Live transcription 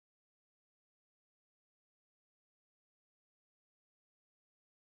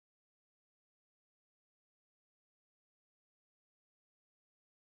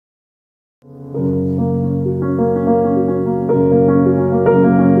La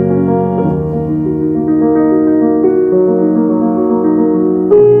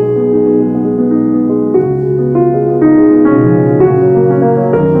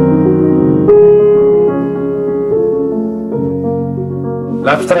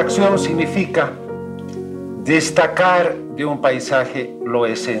abstracción significa destacar de un paisaje lo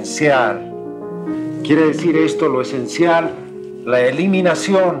esencial. Quiere decir esto, lo esencial, la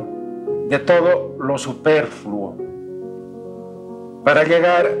eliminación de todo lo superfluo, para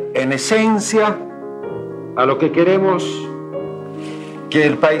llegar en esencia a lo que queremos que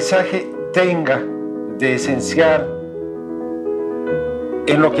el paisaje tenga de esencial,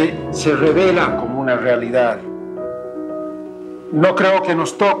 en lo que se revela como una realidad. No creo que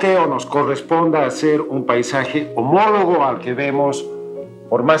nos toque o nos corresponda hacer un paisaje homólogo al que vemos,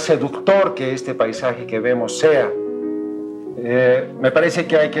 por más seductor que este paisaje que vemos sea. Me parece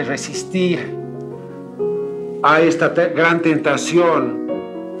que hay que resistir a esta gran tentación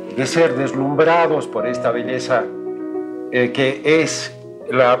de ser deslumbrados por esta belleza que es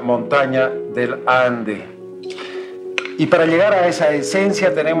la montaña del Ande. Y para llegar a esa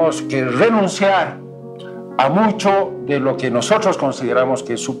esencia tenemos que renunciar a mucho de lo que nosotros consideramos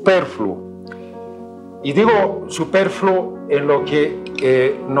que es superfluo. Y digo superfluo en lo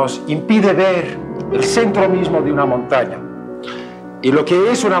que nos impide ver el centro mismo de una montaña. Y lo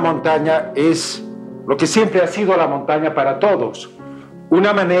que es una montaña es lo que siempre ha sido la montaña para todos,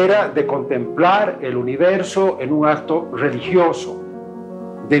 una manera de contemplar el universo en un acto religioso,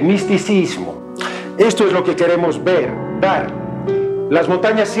 de misticismo. Esto es lo que queremos ver, dar. Las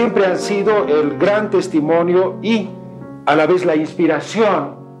montañas siempre han sido el gran testimonio y a la vez la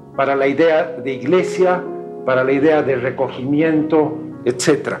inspiración para la idea de iglesia, para la idea de recogimiento,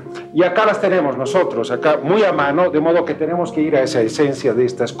 etc. Y acá las tenemos nosotros, acá muy a mano, de modo que tenemos que ir a esa esencia de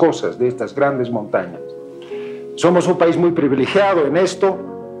estas cosas, de estas grandes montañas. Somos un país muy privilegiado en esto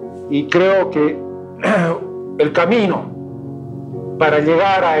y creo que el camino para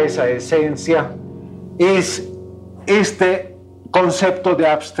llegar a esa esencia es este concepto de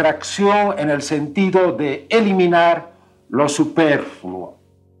abstracción en el sentido de eliminar lo superfluo.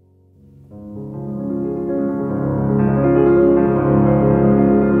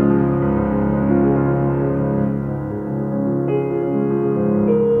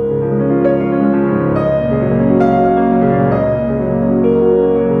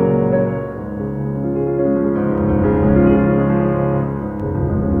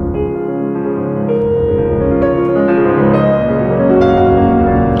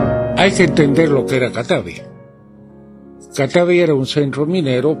 Hay que entender lo que era Catavi. Catavi era un centro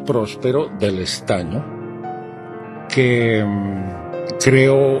minero próspero del estaño que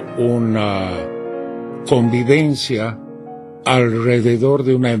creó una convivencia alrededor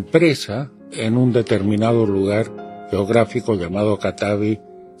de una empresa en un determinado lugar geográfico llamado Catavi,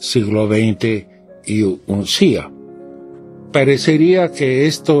 siglo XX y Uncía. Parecería que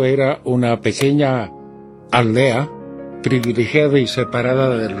esto era una pequeña aldea privilegiada y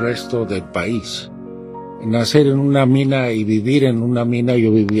separada del resto del país. Nacer en una mina y vivir en una mina,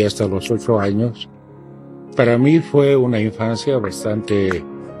 yo viví hasta los 8 años, para mí fue una infancia bastante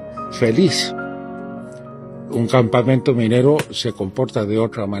feliz. Un campamento minero se comporta de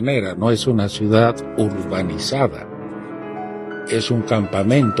otra manera, no es una ciudad urbanizada, es un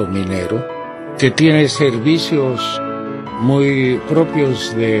campamento minero que tiene servicios muy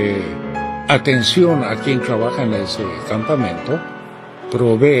propios de atención a quien trabaja en ese campamento,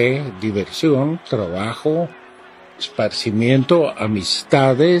 provee diversión, trabajo, esparcimiento,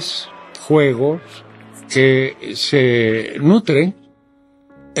 amistades, juegos que se nutren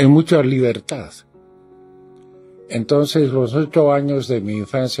en mucha libertad. Entonces, los 8 años de mi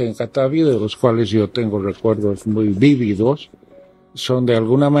infancia en Catavi, de los cuales yo tengo recuerdos muy vívidos, son de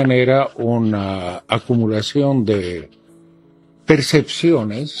alguna manera una acumulación de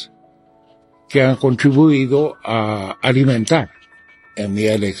percepciones que han contribuido a alimentar en mi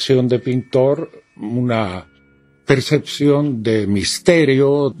elección de pintor una percepción de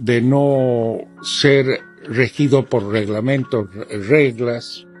misterio, de no ser regido por reglamentos,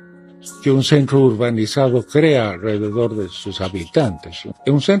 reglas que un centro urbanizado crea alrededor de sus habitantes.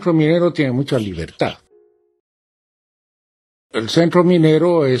 Un centro minero tiene mucha libertad. El centro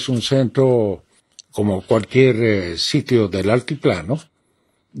minero es un centro, como cualquier sitio del altiplano,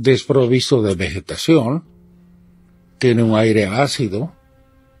 desprovisto de vegetación, tiene un aire ácido,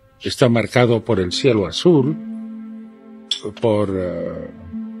 está marcado por el cielo azul, por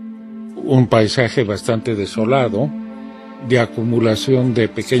un paisaje bastante desolado, de acumulación de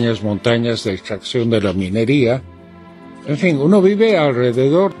pequeñas montañas de extracción de la minería, En fin, uno vive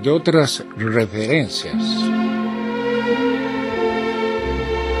alrededor de otras referencias.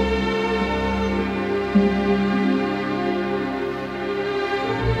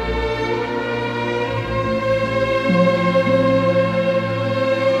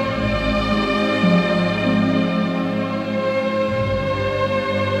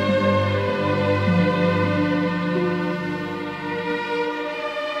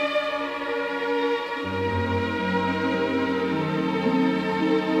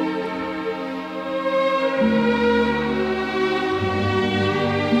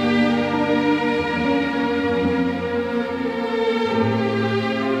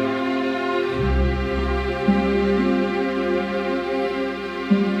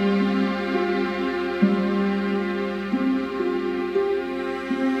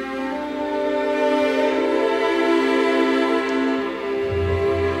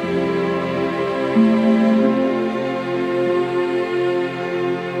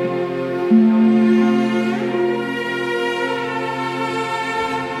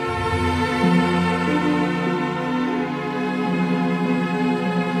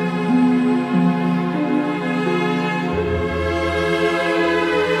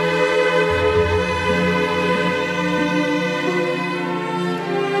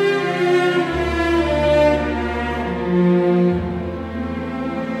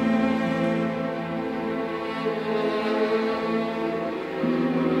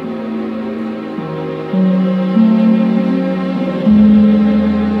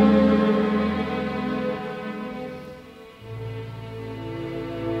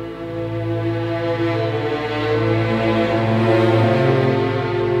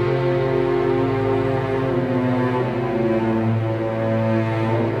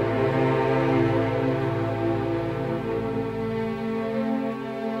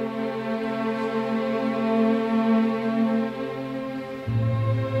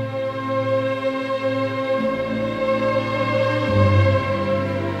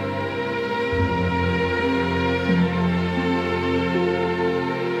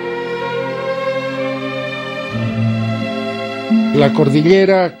 La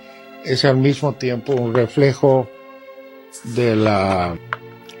cordillera es al mismo tiempo un reflejo de la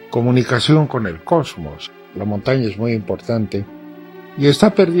comunicación con el cosmos. La montaña es muy importante y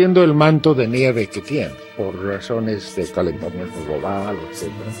está perdiendo el manto de nieve que tiene por razones de calentamiento global, etc.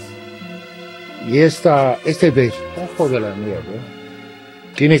 Y este despojo de la nieve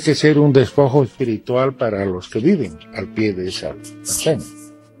tiene que ser un despojo espiritual para los que viven al pie de esa montaña.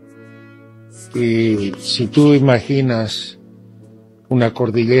 Y si tú imaginas una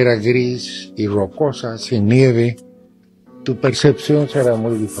cordillera gris y rocosa, sin nieve, tu percepción será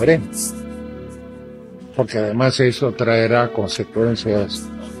muy diferente. Porque además eso traerá consecuencias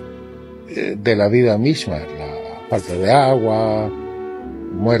de la vida misma, la falta de agua,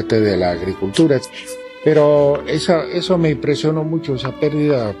 muerte de la agricultura. Pero eso me impresionó mucho, esa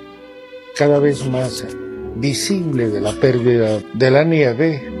pérdida cada vez más visible de la pérdida de la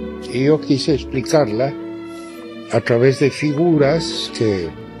nieve. Y yo quise explicarla a través de figuras que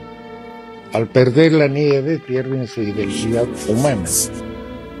al perder la nieve pierden su identidad humana.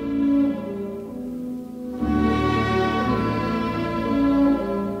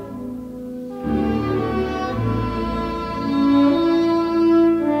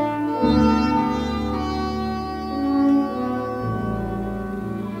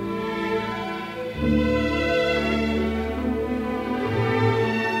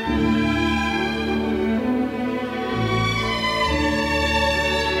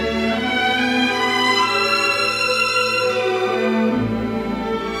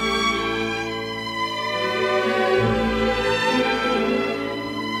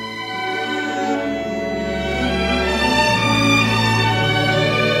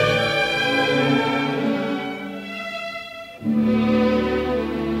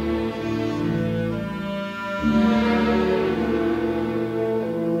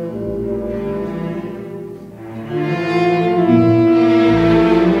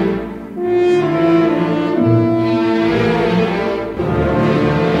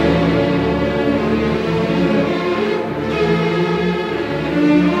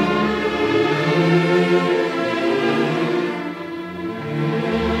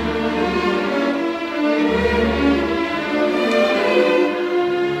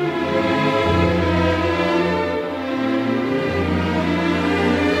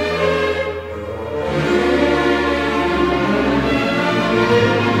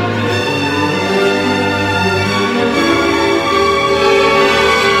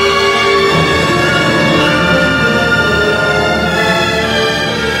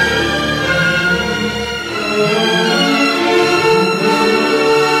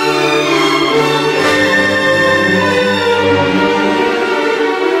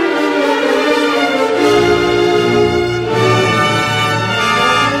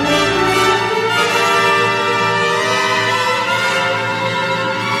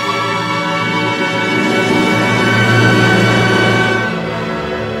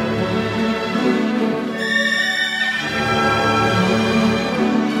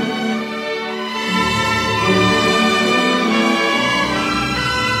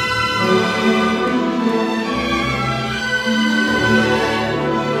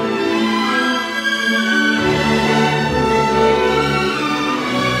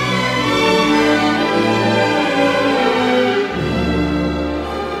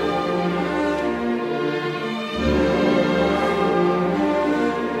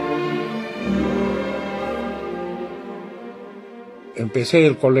 empecé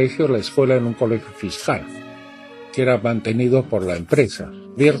el colegio, la escuela, en un colegio fiscal, que era mantenido por la empresa,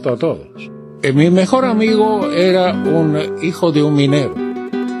 abierto a todos. Mi mejor amigo era un hijo de un minero,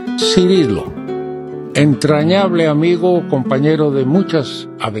 Cirilo, entrañable amigo, compañero de muchas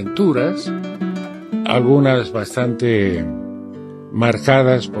aventuras, algunas bastante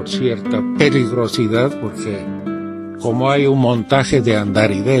marcadas por cierta peligrosidad, porque como hay un montaje de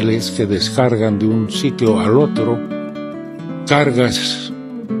andariveles que descargan de un sitio al otro cargas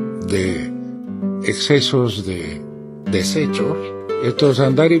de excesos de desechos, estos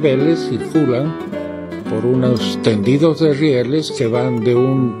andariveles circulan por unos tendidos de rieles que van de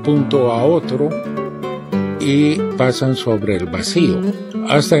un punto a otro y pasan sobre el vacío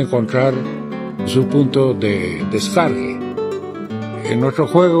hasta encontrar su punto de descargue. Nuestro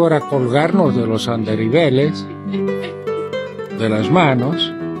juego era colgarnos de los andariveles, de las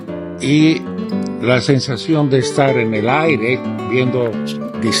manos, y la sensación de estar en el aire, viendo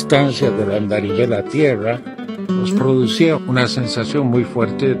distancia del andarivel a tierra, nos producía una sensación muy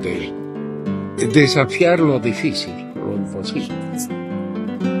fuerte de desafiar lo difícil, lo imposible.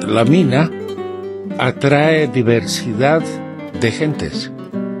 La mina atrae diversidad de gentes.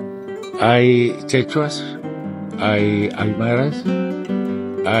 Hay quechuas, hay aymaras,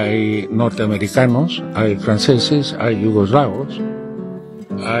 hay norteamericanos, hay franceses, hay yugoslavos,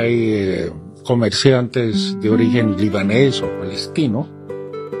 hay comerciantes de origen libanés o palestino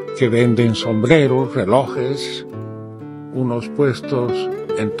que venden sombreros, relojes, unos puestos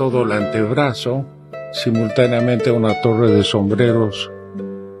en todo el antebrazo, simultáneamente una torre de sombreros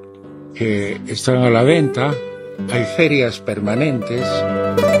que están a la venta. Hay ferias permanentes.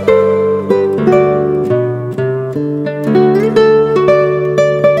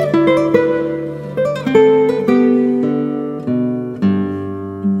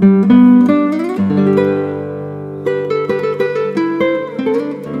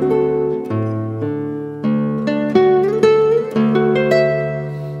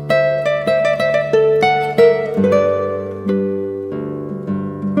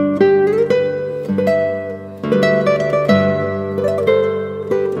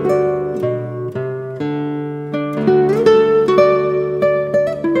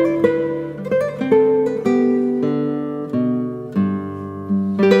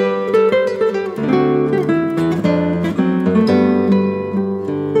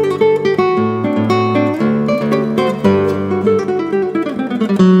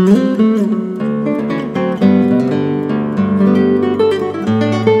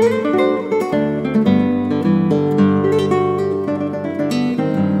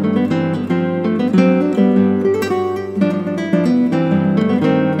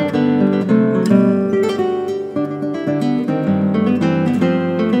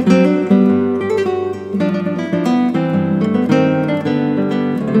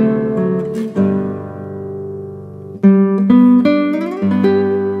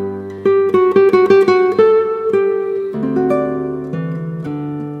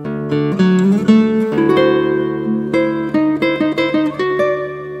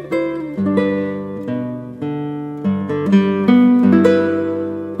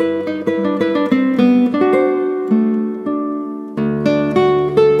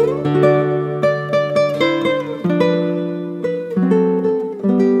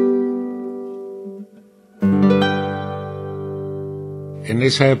 En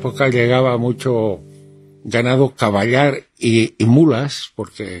esa época llegaba mucho ganado caballar y mulas,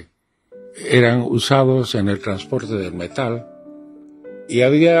 porque eran usados en el transporte del metal. Y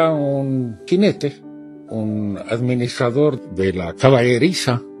había un jinete, un administrador de la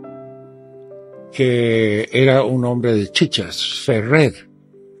caballeriza, que era un hombre de chichas, Ferrer,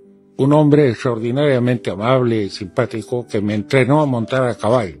 un hombre extraordinariamente amable y simpático que me entrenó a montar a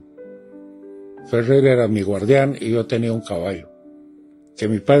caballo. Ferrer era mi guardián y yo tenía un caballo que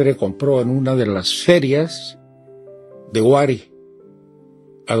mi padre compró en una de las ferias de Huari,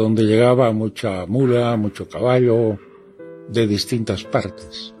 a donde llegaba mucha mula, mucho caballo de distintas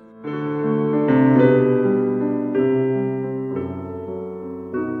partes.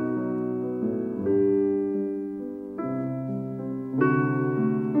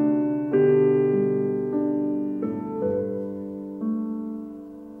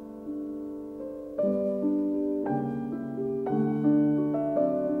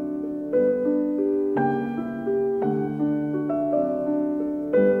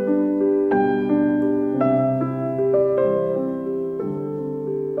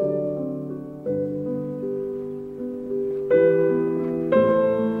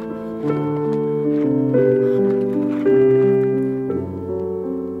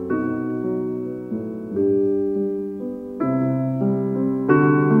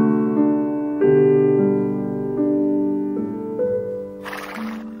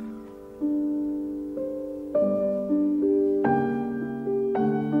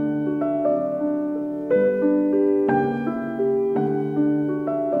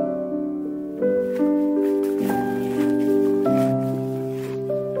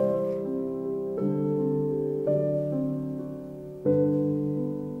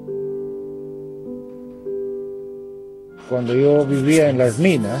 cuando yo vivía en las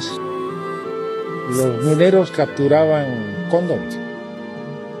minas, los mineros capturaban cóndores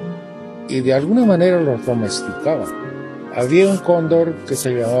y de alguna manera los domesticaban. Había un cóndor que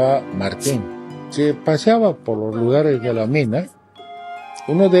se llamaba Martín, que paseaba por los lugares de la mina.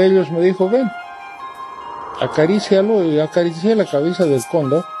 Uno de ellos me dijo, ven, acarícialo, y acaricié la cabeza del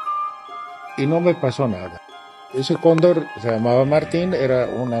cóndor y no me pasó nada. Ese cóndor se llamaba Martín, era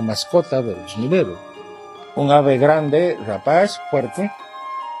una mascota de los mineros. Un ave grande, rapaz, fuerte,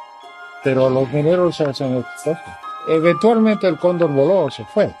 pero los mineros se hacen exitosos. Eventualmente el cóndor voló, se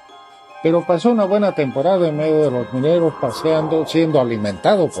fue, pero pasó una buena temporada en medio de los mineros, paseando, siendo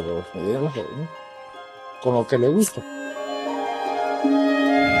alimentado por los mineros, ¿no? Con lo que le gusta.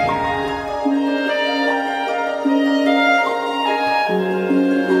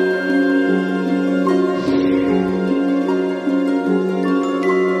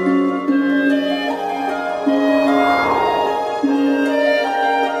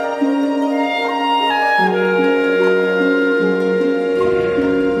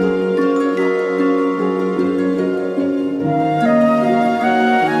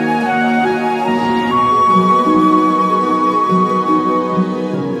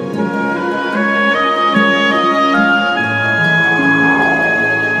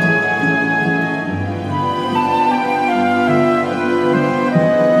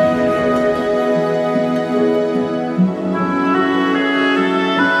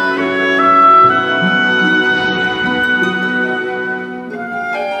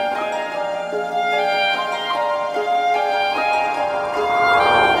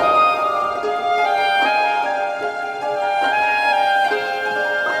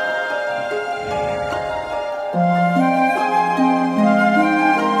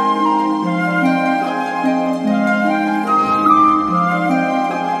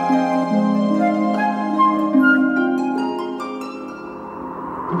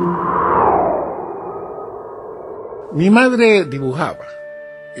 Mi madre dibujaba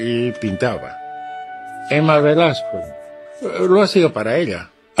y pintaba. Emma Velasco lo hacía para ella.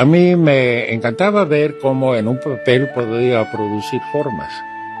 A mí me encantaba ver cómo en un papel podía producir formas.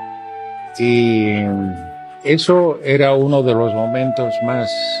 Y eso era uno de los momentos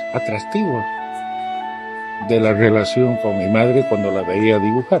más atractivos de la relación con mi madre cuando la veía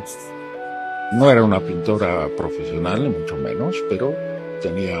dibujar. No era una pintora profesional, ni mucho menos, pero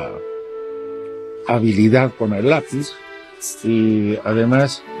tenía habilidad con el lápiz y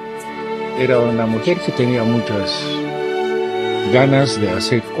además era una mujer que tenía muchas ganas de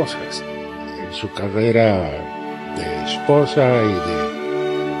hacer cosas. En su carrera de esposa y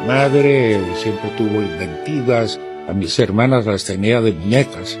de madre siempre tuvo inventivas. A mis hermanas las tenía de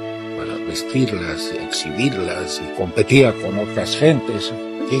muñecas para vestirlas, exhibirlas, y competía con otras gentes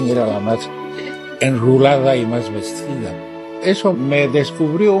quién era la más enrulada y más vestida. Eso me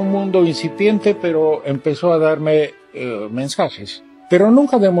descubrió un mundo incipiente, pero empezó a darme mensajes. Pero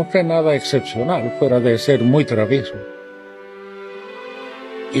nunca demostré nada excepcional, fuera de ser muy travieso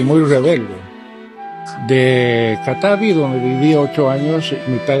y muy rebelde. De Catavi, donde viví 8 años,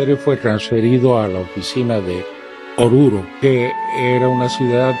 mi padre fue transferido a la oficina de Oruro, que era una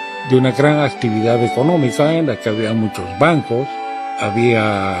ciudad de una gran actividad económica en la que había muchos bancos,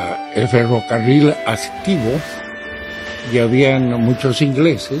 había el ferrocarril activo, y habían muchos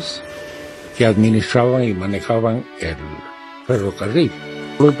ingleses que administraban y manejaban el ferrocarril.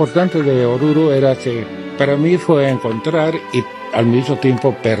 Lo importante de Oruro era que para mí fue encontrar y al mismo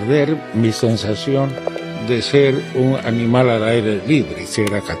tiempo perder mi sensación de ser un animal al aire libre, que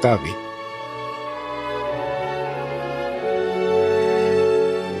era Catavi.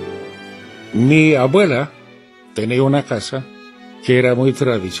 Mi abuela tenía una casa que era muy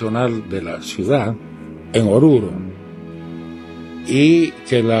tradicional de la ciudad, en Oruro, y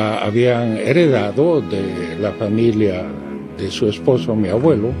que la habían heredado de la familia de su esposo, mi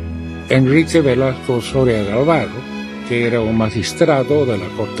abuelo, Enrique Velasco sobre, que era un magistrado de la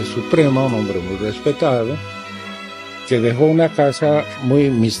Corte Suprema, un hombre muy respetado, que dejó una casa muy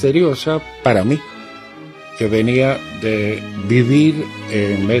misteriosa para mí, que venía de vivir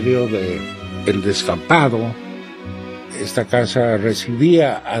en medio del descampado. Esta casa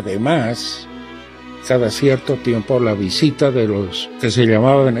recibía además cada cierto tiempo la visita de los que se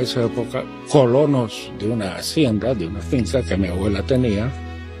llamaban en esa época colonos de una hacienda, de una finca que mi abuela tenía,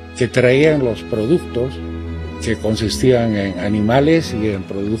 que traían los productos que consistían en animales y en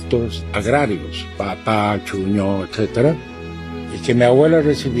productos agrarios, papa, chuño, etc., y que mi abuela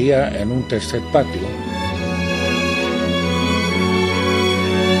recibía en un tercer patio.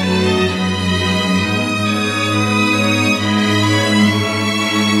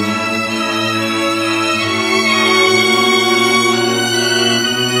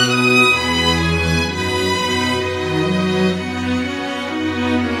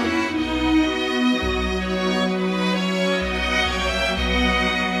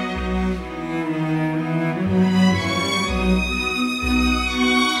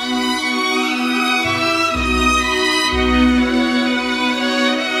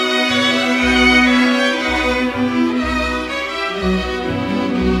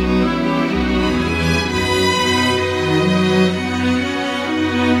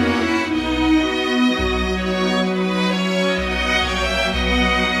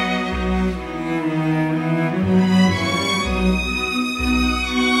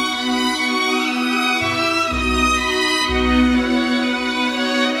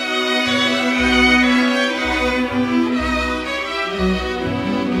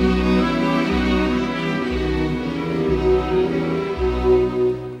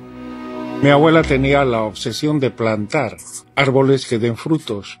 Mi abuela tenía la obsesión de plantar árboles que den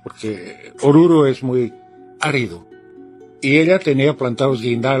frutos, porque Oruro es muy árido. Y ella tenía plantados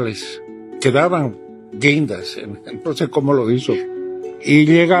guindales que daban guindas, no sé cómo lo hizo. Y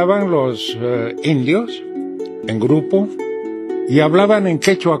llegaban los indios en grupo y hablaban en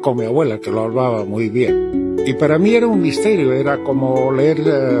quechua con mi abuela, que lo hablaba muy bien. Y para mí era un misterio, era como leer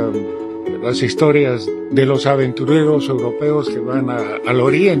las historias de los aventureros europeos que van al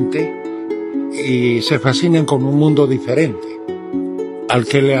oriente y se fascinan con un mundo diferente, al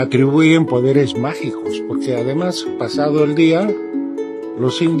que le atribuyen poderes mágicos, porque además, pasado el día,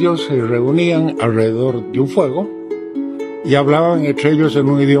 los indios se reunían alrededor de un fuego y hablaban entre ellos en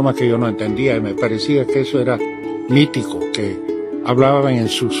un idioma que yo no entendía, y me parecía que eso era mítico, que hablaban en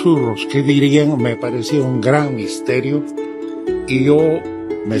susurros. ¿Qué dirían? Me parecía un gran misterio, y yo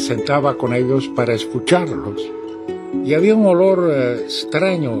me sentaba con ellos para escucharlos. Y había un olor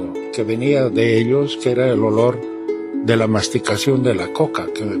extraño que venía de ellos, que era el olor de la masticación de la coca,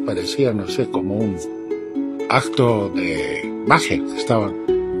 que me parecía, no sé, como un acto de magia que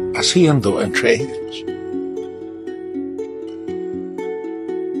estaban haciendo entre ellos.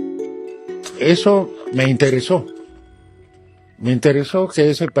 Eso me interesó. Me interesó que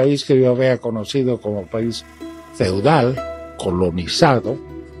ese país que yo había conocido como país feudal, colonizado,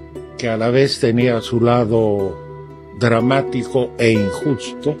 que a la vez tenía su lado dramático e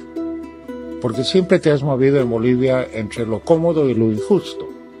injusto, porque siempre te has movido en Bolivia entre lo cómodo y lo injusto.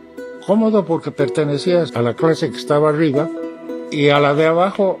 Cómodo porque pertenecías a la clase que estaba arriba y a la de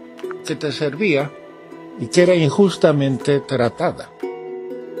abajo que te servía y que era injustamente tratada.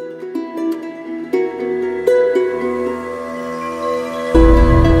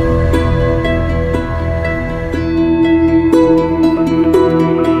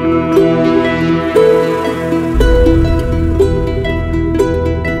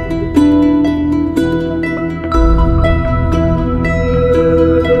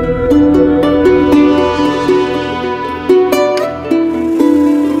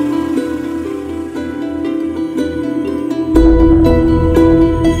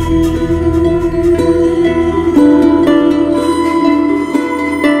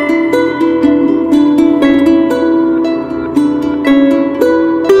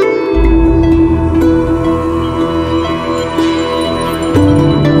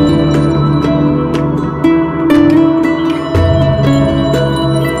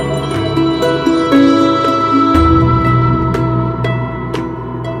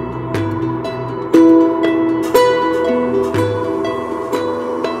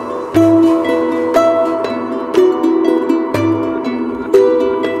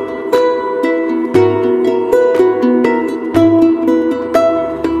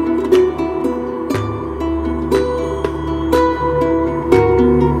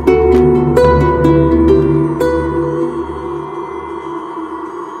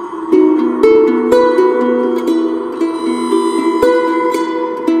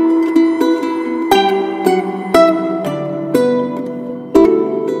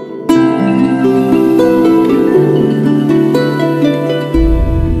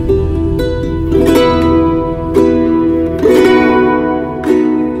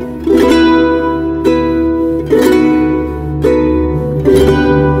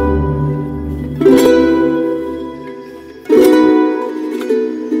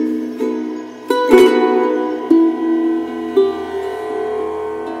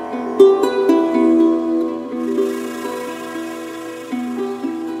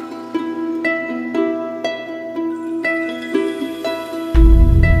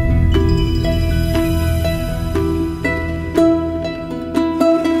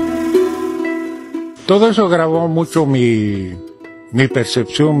 Todo eso grabó mucho mi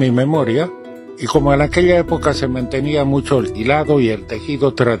percepción, mi memoria, y como en aquella época se mantenía mucho el hilado y el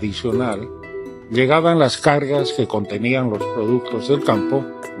tejido tradicional, llegaban las cargas que contenían los productos del campo,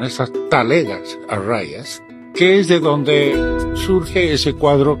 esas talegas a rayas, que es de donde surge ese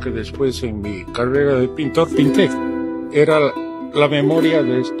cuadro que después en mi carrera de pintor pinté. Era la memoria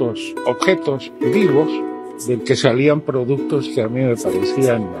de estos objetos vivos del que salían productos que a mí me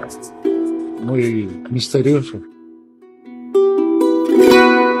parecían muy misteriosos.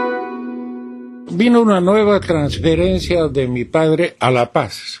 Vino una nueva transferencia de mi padre a La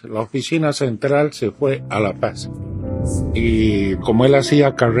Paz. La oficina central se fue a La Paz. Y como él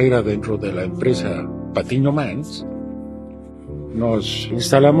hacía carrera dentro de la empresa Patiño Mans, nos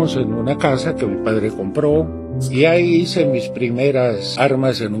instalamos en una casa que mi padre compró y ahí hice mis primeras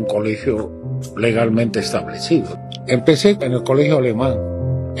armas en un colegio legalmente establecido. Empecé en el colegio alemán.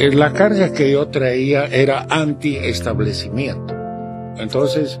 La carga que yo traía era anti-establecimiento.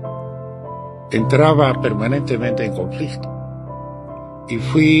 Entonces, entraba permanentemente en conflicto. Y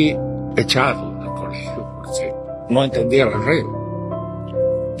fui echado del colegio porque no entendía las reglas.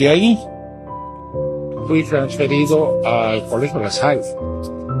 De ahí fui transferido al colegio La Salle.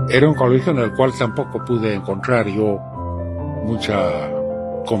 Era un colegio en el cual tampoco pude encontrar yo mucha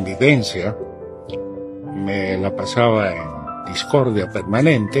convivencia. Me la pasaba en discordia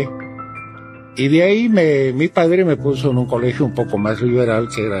permanente. Y de ahí mi padre me puso en un colegio un poco más liberal,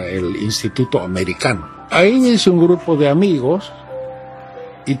 que era el Instituto Americano. Ahí hice un grupo de amigos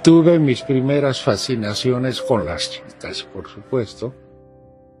y tuve mis primeras fascinaciones con las chicas, por supuesto,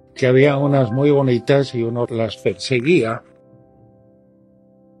 que había unas muy bonitas y uno las perseguía.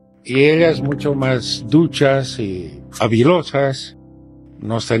 Y ellas, mucho más duchas y habilosas,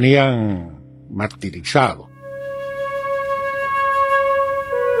 nos tenían martirizados.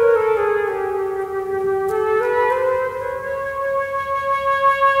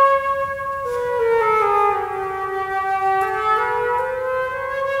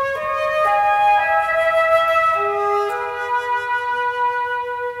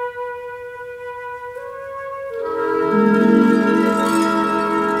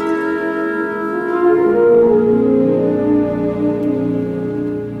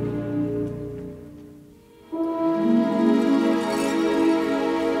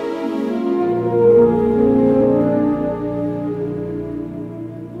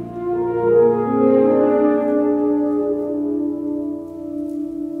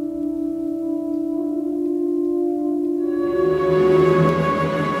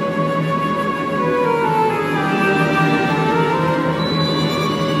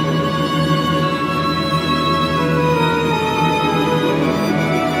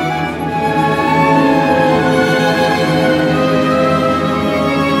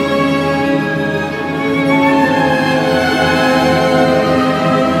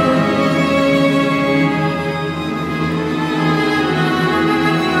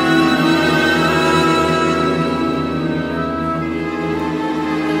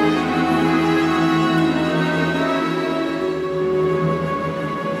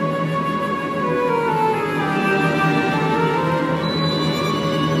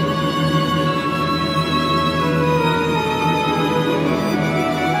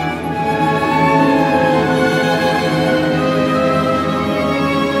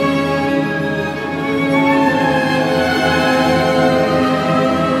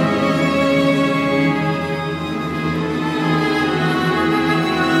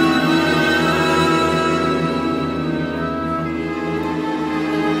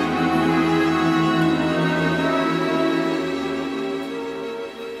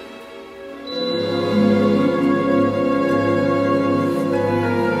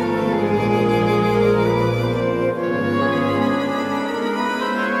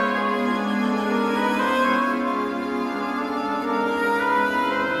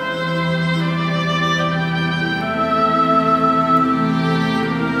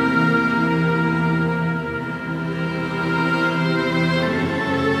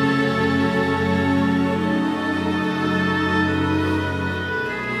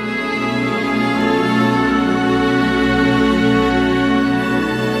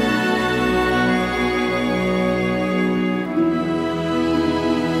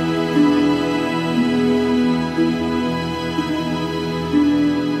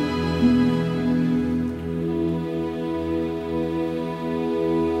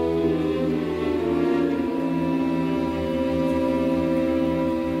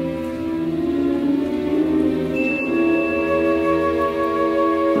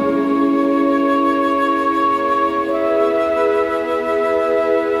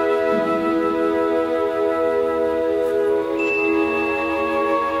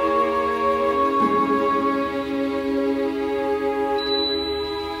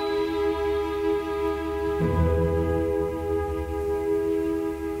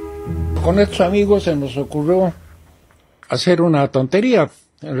 Con estos amigos se nos ocurrió hacer una tontería.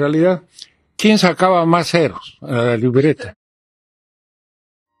 En realidad, ¿quién sacaba más ceros en la libreta?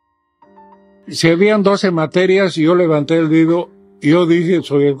 Si habían 12 materias, yo levanté el dedo y yo dije,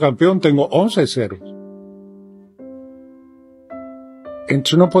 soy el campeón, tengo 11 ceros.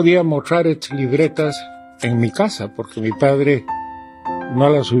 Entonces no podía mostrar estas libretas en mi casa, porque mi padre no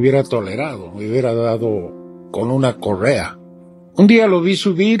las hubiera tolerado, me hubiera dado con una correa. Un día lo vi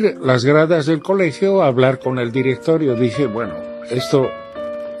subir las gradas del colegio a hablar con el directorio. Dije, bueno, esto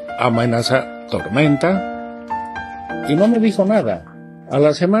amenaza tormenta. Y no me dijo nada. A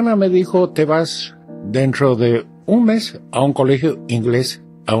la semana me dijo, te vas dentro de un mes a un colegio inglés,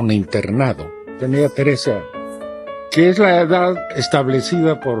 a un internado. Tenía 13 años. que es la edad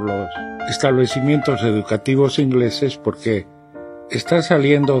establecida por los establecimientos educativos ingleses porque está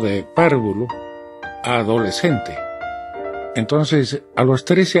saliendo de párvulo a adolescente. Entonces, a los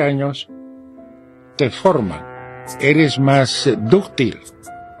 13 años te forman, eres más dúctil.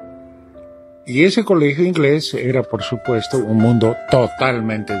 Y ese colegio inglés era, por supuesto, un mundo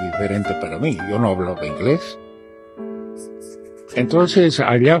totalmente diferente para mí. Yo no hablaba inglés. Entonces,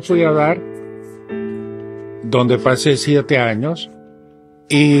 allá fui a dar, donde pasé 7 años,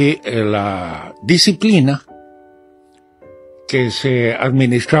 y la disciplina que se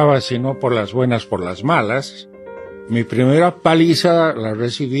administraba, si no por las buenas, por las malas. Mi primera paliza la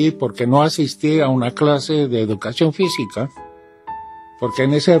recibí porque no asistí a una clase de educación física, porque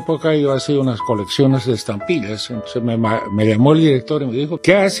en esa época yo hacía unas colecciones de estampillas. Entonces me llamó el director y me dijo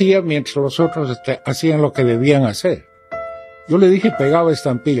qué hacía mientras los otros hacían lo que debían hacer. Yo le dije, pegaba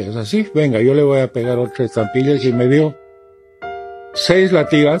estampillas. Así, venga, yo le voy a pegar otras estampillas, y me dio 6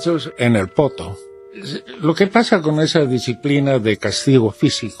 latigazos en el poto. Lo que pasa con esa disciplina de castigo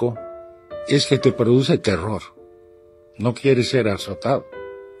físico es que te produce terror. No quieres ser azotado.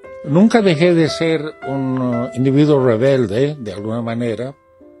 Nunca dejé de ser un individuo rebelde, de alguna manera.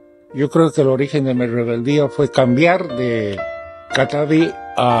 Yo creo que el origen de mi rebeldía fue cambiar de Catavi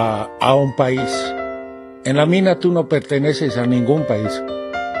a un país. En la mina tú no perteneces a ningún país.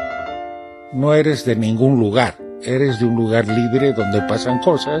 No eres de ningún lugar. Eres de un lugar libre donde pasan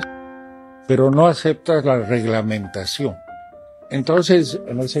cosas, pero no aceptas la reglamentación. Entonces,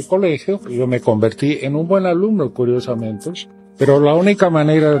 en ese colegio, yo me convertí en un buen alumno, curiosamente, pero la única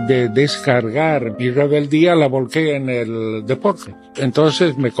manera de descargar mi rebeldía la volqué en el deporte.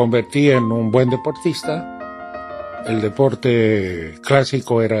 Entonces me convertí en un buen deportista. El deporte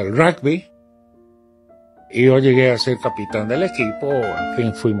clásico era el rugby, y yo llegué a ser capitán del equipo. En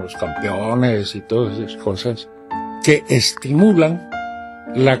fin, fuimos campeones y todas esas cosas que estimulan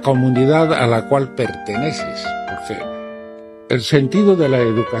la comunidad a la cual perteneces, porque el sentido de la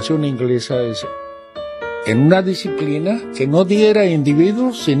educación inglesa es en una disciplina que no diera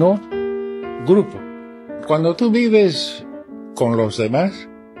individuos, sino grupo. Cuando tú vives con los demás,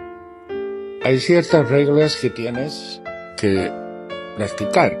 hay ciertas reglas que tienes que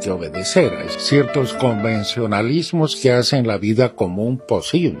practicar, que obedecer. Hay ciertos convencionalismos que hacen la vida común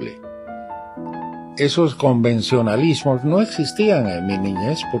posible. Esos convencionalismos no existían en mi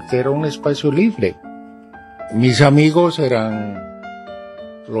niñez porque era un espacio libre. Mis amigos eran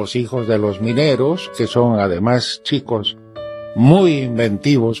los hijos de los mineros, que son además chicos muy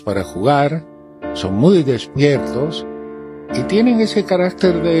inventivos para jugar, son muy despiertos y tienen ese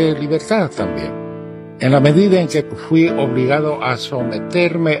carácter de libertad también. En la medida en que fui obligado a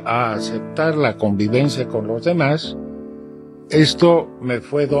someterme a aceptar la convivencia con los demás, esto me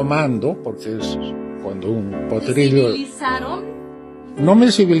fue domando, porque es cuando un potrillo... ¿Civilizaron? No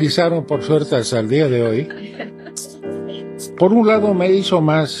me civilizaron, por suerte, hasta el día de hoy. Por un lado me hizo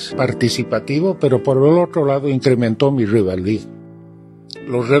más participativo, pero por el otro lado incrementó mi rebeldía.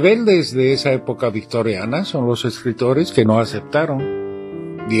 Los rebeldes de esa época victoriana son los escritores que no aceptaron.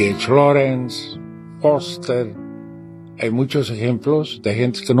 D.H. Lawrence, Foster. Hay muchos ejemplos de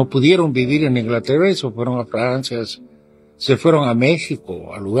gente que no pudieron vivir en Inglaterra y se fueron a Francia, se fueron a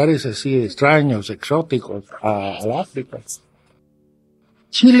México, a lugares así extraños, exóticos, al África.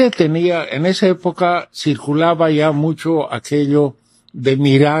 Chile tenía, en esa época circulaba ya mucho aquello de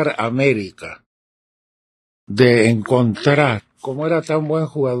mirar América, de encontrar. Como era tan buen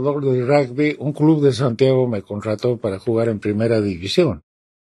jugador de rugby, un club de Santiago me contrató para jugar en primera división.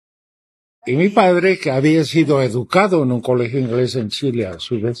 Y mi padre, que había sido educado en un colegio inglés en Chile a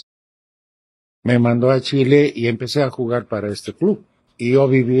su vez, me mandó a Chile y empecé a jugar para este club. Y yo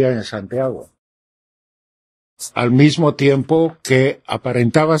vivía en Santiago. Al mismo tiempo que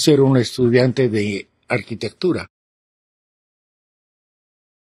aparentaba ser un estudiante de arquitectura.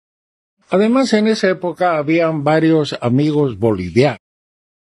 Además, en esa época habían varios amigos bolivianos.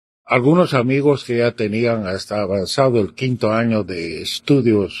 Algunos amigos que ya tenían hasta avanzado el 5º año de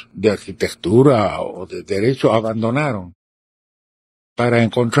estudios de arquitectura o de derecho abandonaron para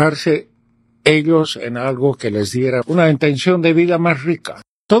encontrarse ellos en algo que les diera una intención de vida más rica.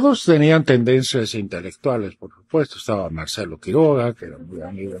 Todos tenían tendencias intelectuales, por supuesto. Estaba Marcelo Quiroga, que era muy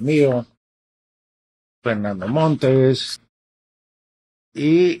amigo mío, Fernando Montes.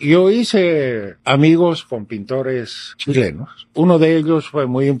 Y yo hice amigos con pintores chilenos. Uno de ellos fue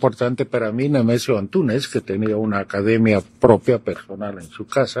muy importante para mí, Nemesio Antunes, que tenía una academia propia personal en su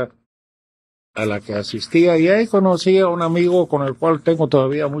casa, a la que asistía. Y ahí conocí a un amigo con el cual tengo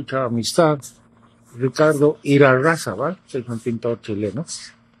todavía mucha amistad, Ricardo Irarrázaval, que es un pintor chileno,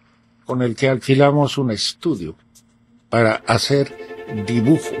 con el que alquilamos un estudio. para hacer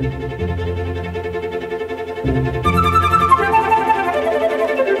dibujo.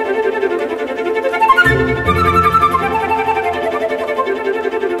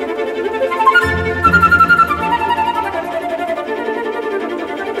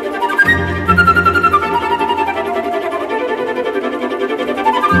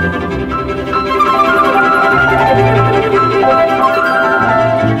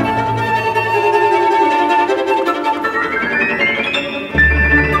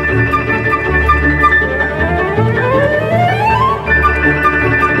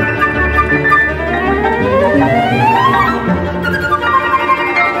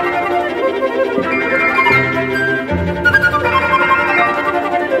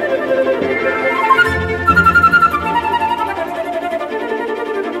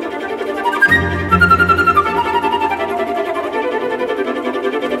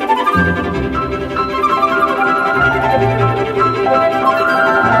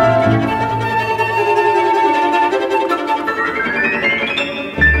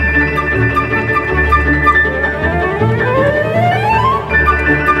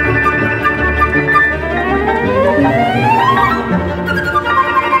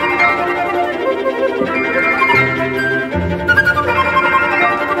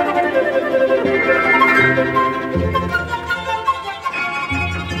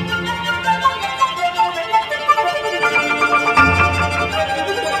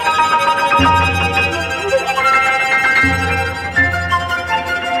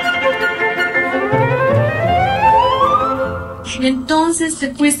 Entonces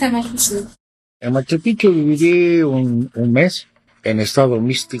te fuiste a Machu Picchu. En Machu Picchu viví un mes en estado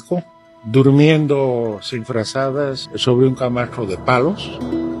místico, durmiendo sin frazadas sobre un camastro de palos,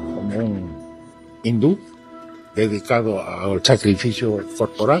 como un hindú dedicado al sacrificio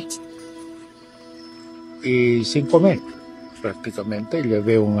corporal, y sin comer prácticamente.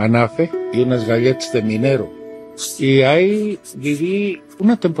 Llevé un anafe y unas galletas de minero. Y ahí viví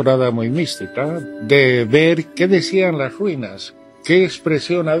una temporada muy mística de ver qué decían las ruinas, qué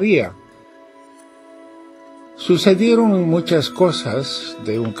expresión había. Sucedieron muchas cosas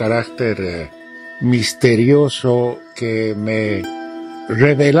de un carácter misterioso que me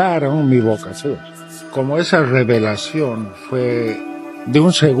revelaron mi vocación. Como esa revelación fue de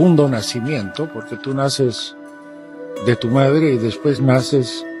un segundo nacimiento, porque tú naces de tu madre y después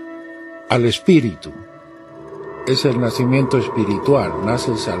naces al espíritu. Es el nacimiento espiritual,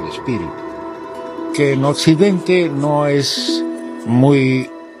 naces al espíritu, que en Occidente no es muy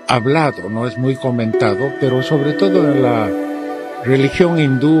hablado, no es muy comentado, pero sobre todo en la religión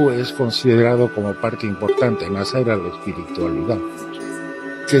hindú es considerado como parte importante, nacer a la espiritualidad,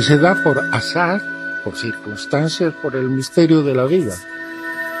 que se da por azar, por circunstancias, por el misterio de la vida.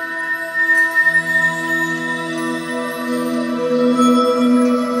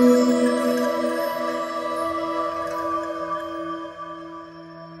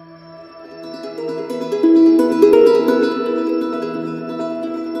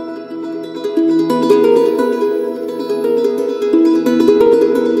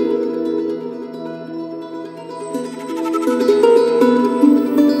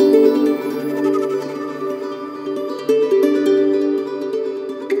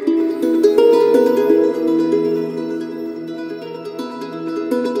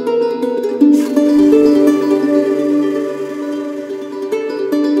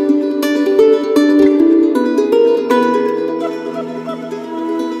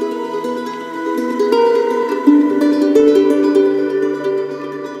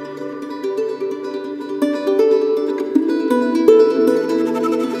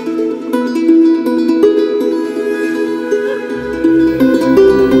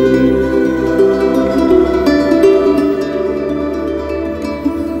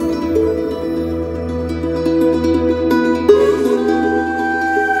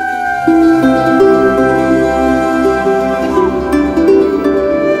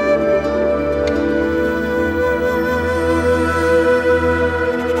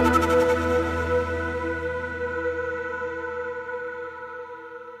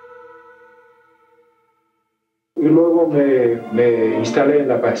 Y luego me instalé en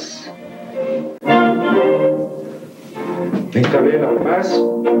La Paz. Me instalé en La Paz,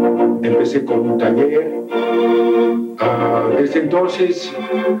 empecé con un taller. Desde entonces,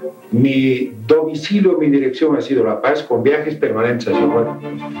 mi domicilio, mi dirección ha sido La Paz, con viajes permanentes hacia afuera.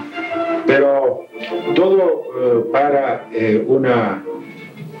 Pero todo para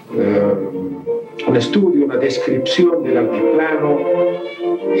un estudio, una descripción del altiplano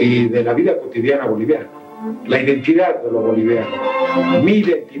y de la vida cotidiana boliviana. La identidad de lo boliviano, mi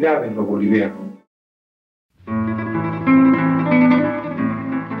identidad en lo boliviano.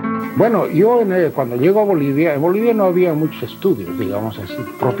 Bueno, yo cuando llego a Bolivia, en Bolivia no había muchos estudios, digamos así,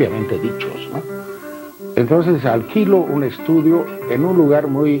 propiamente dichos, ¿no? Entonces alquilo un estudio en un lugar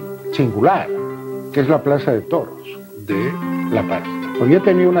muy singular, que es la Plaza de Toros de La Paz. Porque yo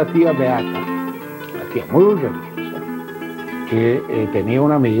tenía una tía beata, una tía muy religiosa, que tenía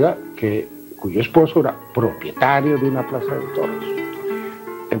una amiga cuyo esposo era propietario de una plaza de toros.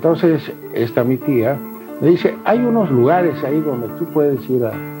 Entonces, mi tía me dice, hay unos lugares ahí donde tú puedes ir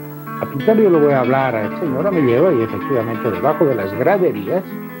a pintar. Yo le voy a hablar a la señora, me lleva, y efectivamente debajo de las graderías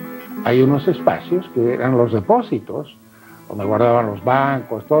hay unos espacios que eran los depósitos, donde guardaban los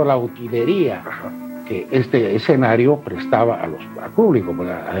bancos, toda la utilería que este escenario prestaba al público,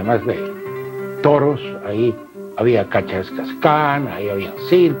 porque además de toros, ahí había cachas cascán, ahí había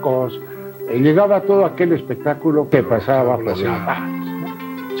circos, llegaba todo aquel espectáculo que pasaba por La Paz,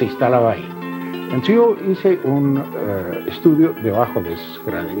 ¿no? Se instalaba ahí. Entonces yo hice un estudio debajo de esas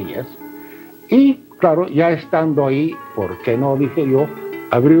graderías y, claro, ya estando ahí, ¿por qué no? Dije yo,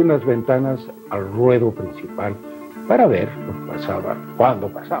 abrí unas ventanas al ruedo principal para ver lo que pasaba, cuándo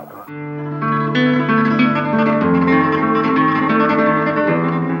pasaba.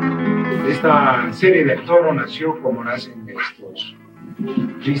 Esta serie del toro nació como nacen estos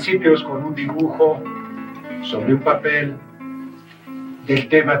principios, con un dibujo sobre un papel del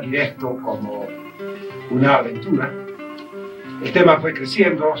tema directo como una aventura. El tema fue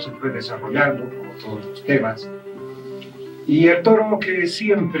creciendo, se fue desarrollando como todos los temas, y el toro, que es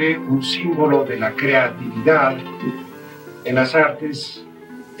siempre un símbolo de la creatividad en las artes,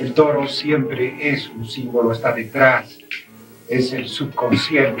 el toro siempre es un símbolo, está detrás, es el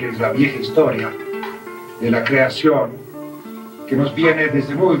subconsciente, es la vieja historia de la creación que nos viene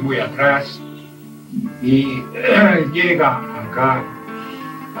desde muy, muy atrás y llega acá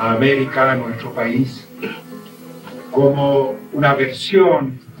a América, a nuestro país, como una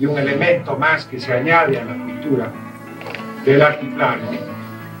versión de un elemento más que se añade a la cultura del altiplano,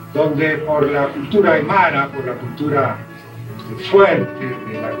 donde por la cultura aymara, por la cultura fuerte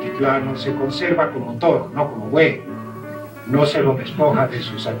del altiplano, se conserva como toro, no como buey. No se lo despoja de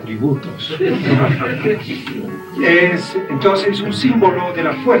sus atributos. Entonces es un símbolo de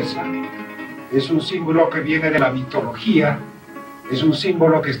la fuerza, es un símbolo que viene de la mitología, es un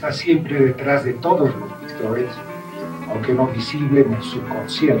símbolo que está siempre detrás de todos los pintores, aunque no visible en el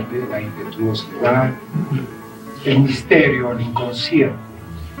subconsciente, la impetuosidad, el misterio, el inconsciente.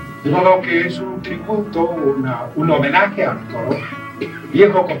 De modo que es un tributo, un homenaje al toro,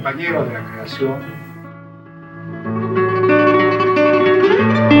 viejo compañero de la creación.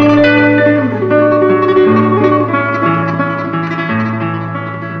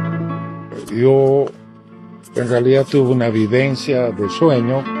 Yo en realidad tuve una vivencia de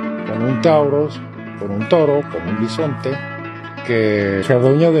sueño con un toro, con un bisonte, que se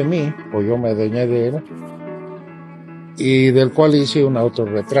adueñó de mí, o yo me adueñé de él, y del cual hice un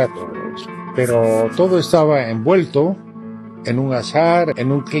autorretrato. Pero todo estaba envuelto en un azar,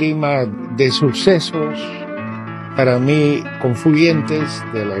 en un clima de sucesos, para mí confluyentes,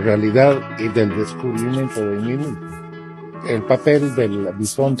 de la realidad y del descubrimiento de mí mismo. El papel del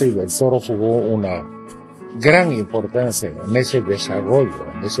bisonte y del toro jugó una gran importancia en ese desarrollo,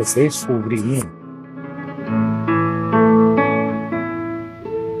 en ese descubrimiento.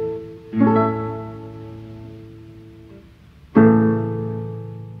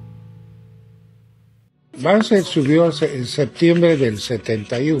 Banzer subió en septiembre del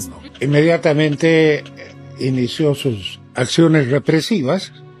 71. Inmediatamente inició sus acciones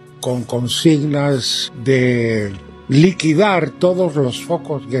represivas con consignas de liquidar todos los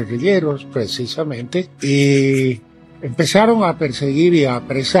focos guerrilleros, precisamente, y empezaron a perseguir y a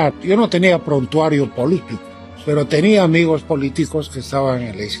apresar. Yo no tenía prontuario político, pero tenía amigos políticos que estaban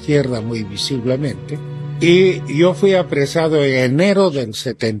en la izquierda muy visiblemente, y yo fui apresado en enero del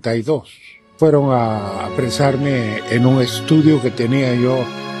 72. Fueron a apresarme en un estudio que tenía yo,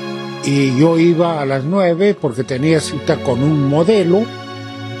 y yo iba a las 9 porque tenía cita con un modelo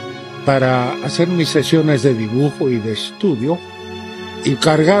para hacer mis sesiones de dibujo y de estudio, y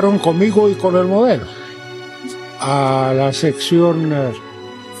cargaron conmigo y con el modelo a la sección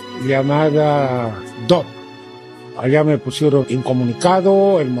llamada DOP. Allá me pusieron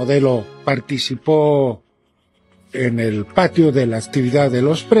incomunicado. El modelo participó en el patio de la actividad de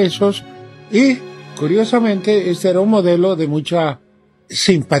los presos y, curiosamente, este era un modelo de mucha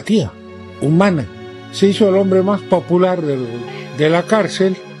simpatía humana. Se hizo el hombre más popular de la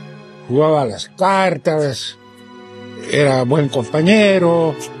cárcel. Jugaba las cartas, era buen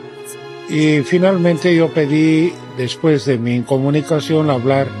compañero, y finalmente yo pedí, después de mi incomunicación,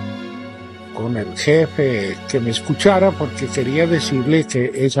 hablar con el jefe que me escuchara porque quería decirle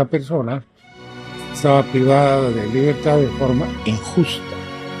que esa persona estaba privada de libertad de forma injusta,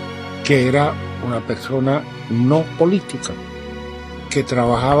 que era una persona no política, que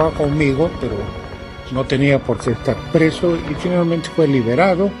trabajaba conmigo, pero no tenía por qué estar preso y finalmente fue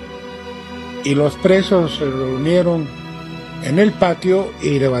liberado. Y los presos se reunieron en el patio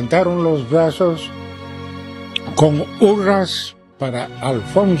y levantaron los brazos con hurras para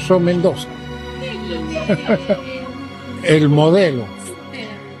Alfonso Mendoza, el modelo.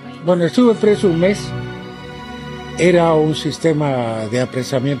 Bueno, estuve preso un mes. Era un sistema de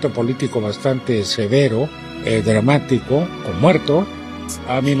apresamiento político bastante severo, dramático, con muertos.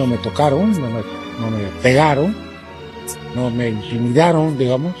 A mí no me tocaron, no me pegaron, no me intimidaron,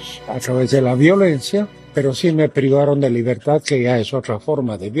 digamos, a través de la violencia, pero sí me privaron de libertad, que ya es otra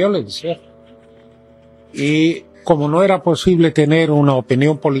forma de violencia. Y como no era posible tener una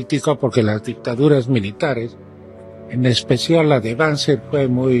opinión política porque las dictaduras militares, en especial la de Banzer, fue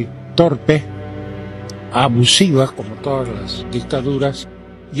muy torpe, abusiva, como todas las dictaduras,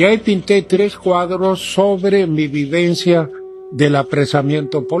 y ahí pinté 3 cuadros sobre mi vivencia del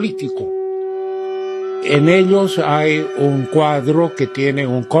apresamiento político. En ellos hay un cuadro que tiene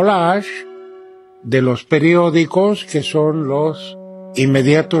un collage de los periódicos, que son los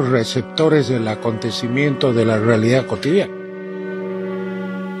inmediatos receptores del acontecimiento de la realidad cotidiana.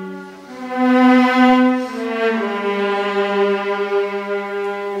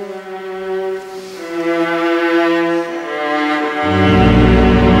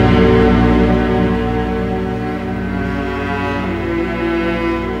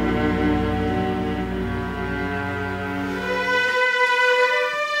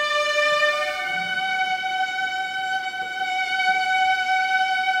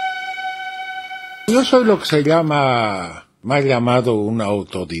 Yo soy lo que se llama, más llamado un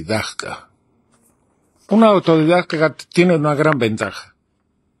autodidacta. Un autodidacta tiene una gran ventaja.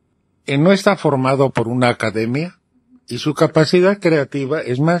 No está formado por una academia y su capacidad creativa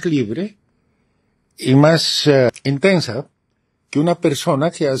es más libre y más intensa que una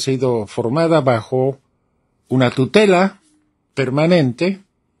persona que ha sido formada bajo una tutela permanente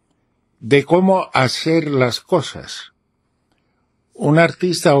de cómo hacer las cosas. Un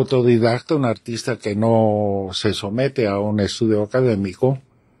artista autodidacta, un artista que no se somete a un estudio académico,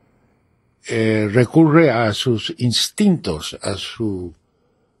 recurre a sus instintos, a su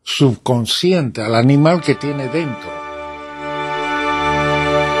subconsciente, al animal que tiene dentro.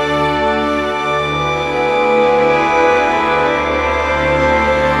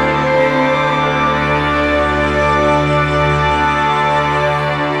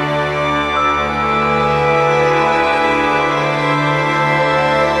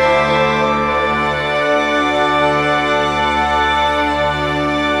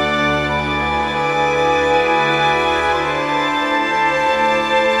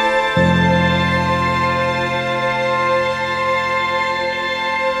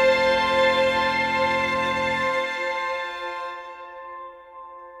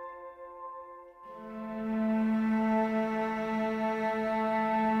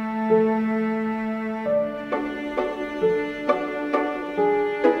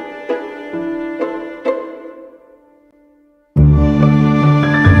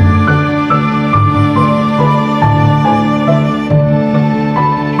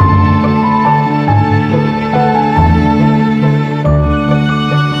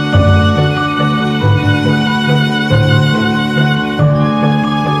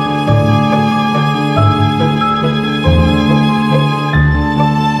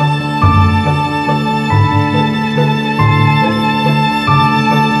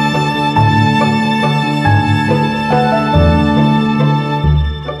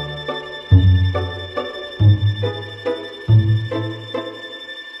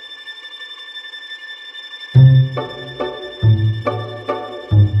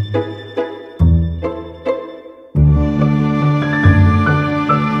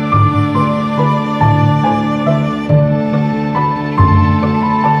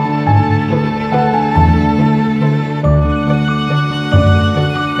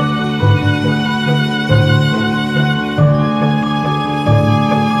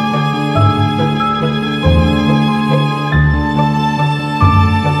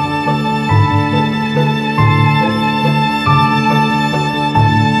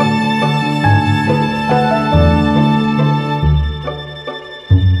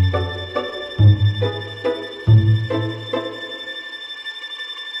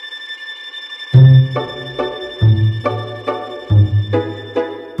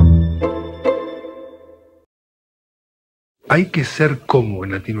 ¿Hay que ser como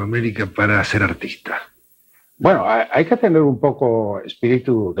en Latinoamérica para ser artista? Bueno, hay que tener un poco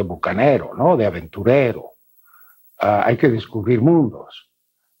espíritu de bucanero, ¿no? De aventurero. Hay que descubrir mundos.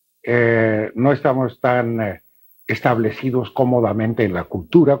 No estamos tan establecidos cómodamente en la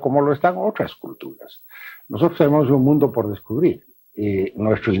cultura como lo están otras culturas. Nosotros tenemos un mundo por descubrir. Y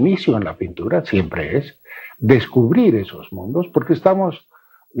nuestro inicio en la pintura siempre es descubrir esos mundos, porque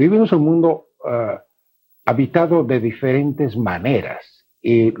vivimos un mundo habitado de diferentes maneras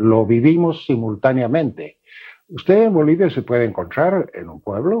y lo vivimos simultáneamente. Usted en Bolivia se puede encontrar en un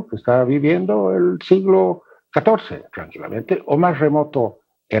pueblo que está viviendo el siglo XIV tranquilamente, o más remoto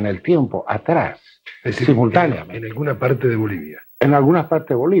en el tiempo, atrás, es decir, simultáneamente. En alguna parte de Bolivia. En alguna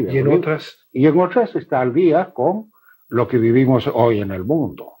parte de Bolivia. ¿Y en otras? Y en otras está al día con lo que vivimos hoy en el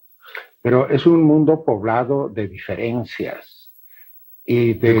mundo. Pero es un mundo poblado de diferencias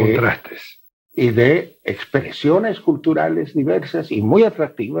y de contrastes. Y de expresiones culturales diversas y muy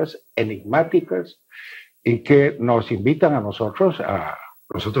atractivas, enigmáticas, y que nos invitan a nosotros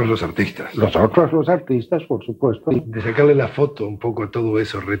los artistas. Nosotros los artistas, por supuesto. De sacarle la foto un poco a todo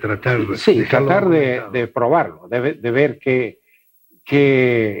eso, retratarlo. Sí, tratar de probarlo, de ver qué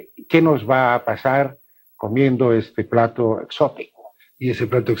nos va a pasar comiendo este plato exótico. ¿Y ese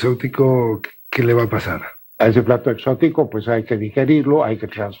plato exótico qué le va a pasar? A ese plato exótico pues hay que digerirlo, hay que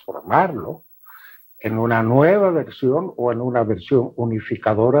transformarlo en una nueva versión o en una versión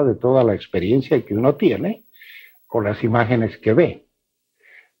unificadora de toda la experiencia que uno tiene con las imágenes que ve.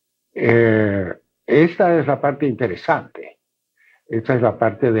 Esta es la parte interesante, esta es la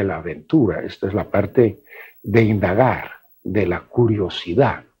parte de la aventura, esta es la parte de indagar, de la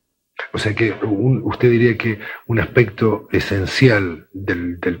curiosidad. O sea que usted diría que un aspecto esencial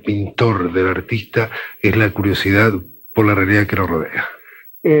del pintor, del artista, es la curiosidad por la realidad que lo rodea.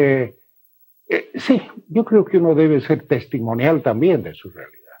 Sí, yo creo que uno debe ser testimonial también de su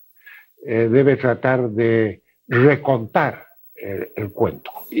realidad. Debe tratar de recontar el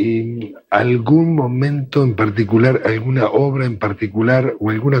cuento. ¿Y algún momento en particular, alguna obra en particular o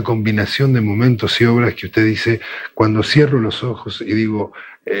alguna combinación de momentos y obras que usted dice, cuando cierro los ojos y digo,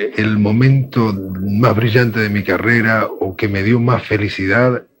 el momento más brillante de mi carrera o que me dio más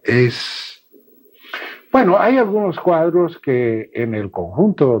felicidad es...? Bueno, hay algunos cuadros que en el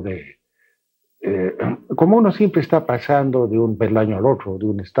conjunto de... como uno siempre está pasando de un peldaño al otro, de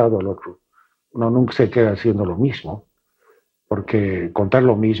un estado al otro, uno nunca se queda haciendo lo mismo, porque contar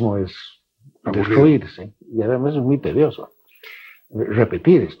lo mismo es destruirse, y además es muy tedioso.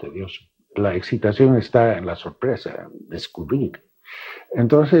 Repetir es tedioso. La excitación está en la sorpresa, en descubrir.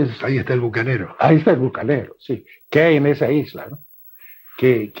 Entonces... Ahí está el bucanero. Ahí está el bucanero, sí. ¿Qué hay en esa isla, no?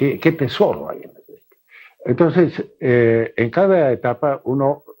 ¿Qué tesoro hay en esa isla? Entonces, en cada etapa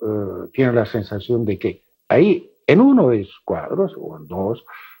uno tiene la sensación de que ahí, en uno de esos cuadros, o en dos,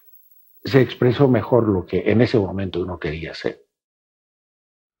 se expresó mejor lo que en ese momento uno quería hacer.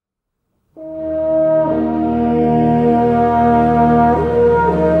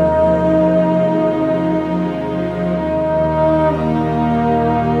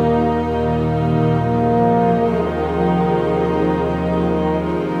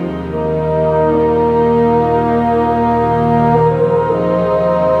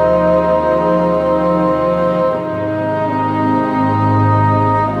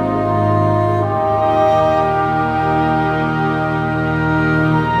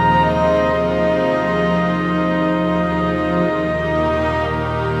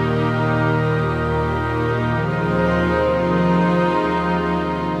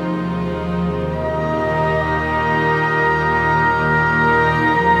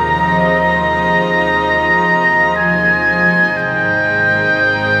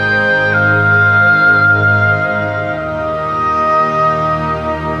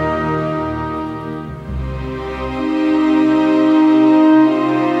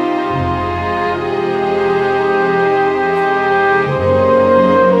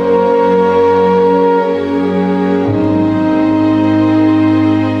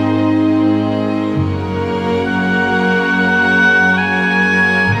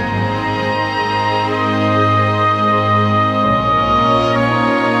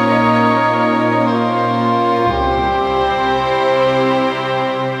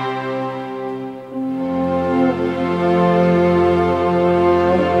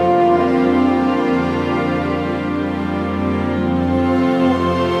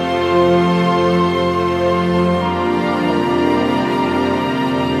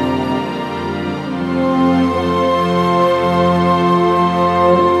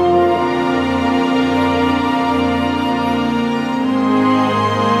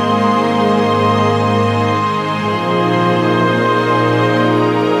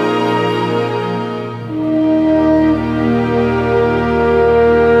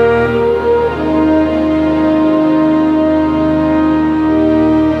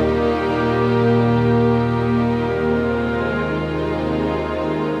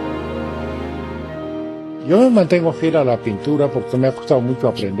 mantengo fiel a la pintura porque me ha costado mucho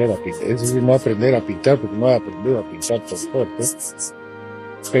aprender a pintar. Es decir, no aprender a pintar porque no he aprendido a pintar por suerte.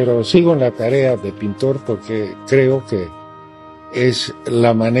 Pero sigo en la tarea de pintor porque creo que es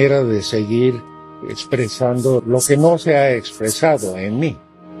la manera de seguir expresando lo que no se ha expresado en mí.